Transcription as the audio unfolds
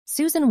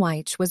Susan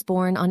Wyche was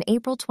born on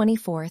April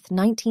 24,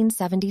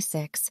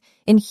 1976,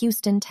 in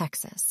Houston,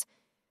 Texas.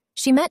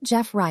 She met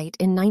Jeff Wright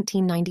in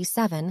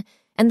 1997,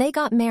 and they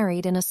got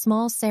married in a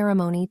small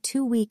ceremony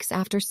 2 weeks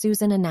after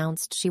Susan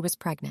announced she was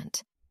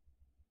pregnant.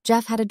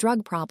 Jeff had a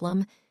drug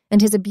problem,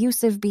 and his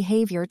abusive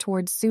behavior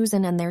towards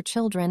Susan and their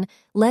children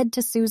led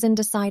to Susan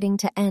deciding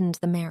to end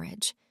the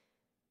marriage.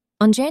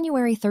 On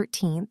January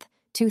 13,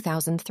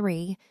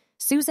 2003,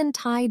 Susan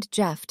tied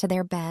Jeff to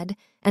their bed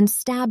and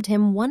stabbed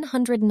him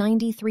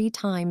 193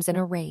 times in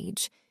a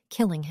rage,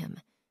 killing him.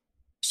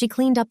 She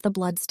cleaned up the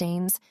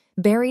bloodstains,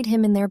 buried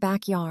him in their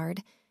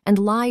backyard, and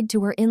lied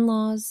to her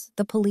in-laws,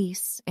 the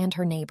police, and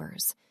her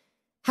neighbors.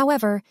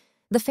 However,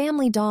 the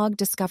family dog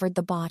discovered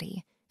the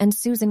body, and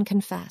Susan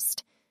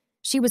confessed.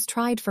 She was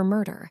tried for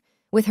murder,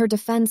 with her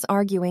defense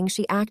arguing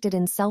she acted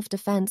in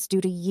self-defense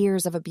due to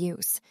years of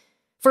abuse.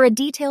 For a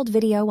detailed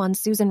video on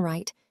Susan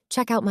Wright,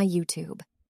 check out my YouTube.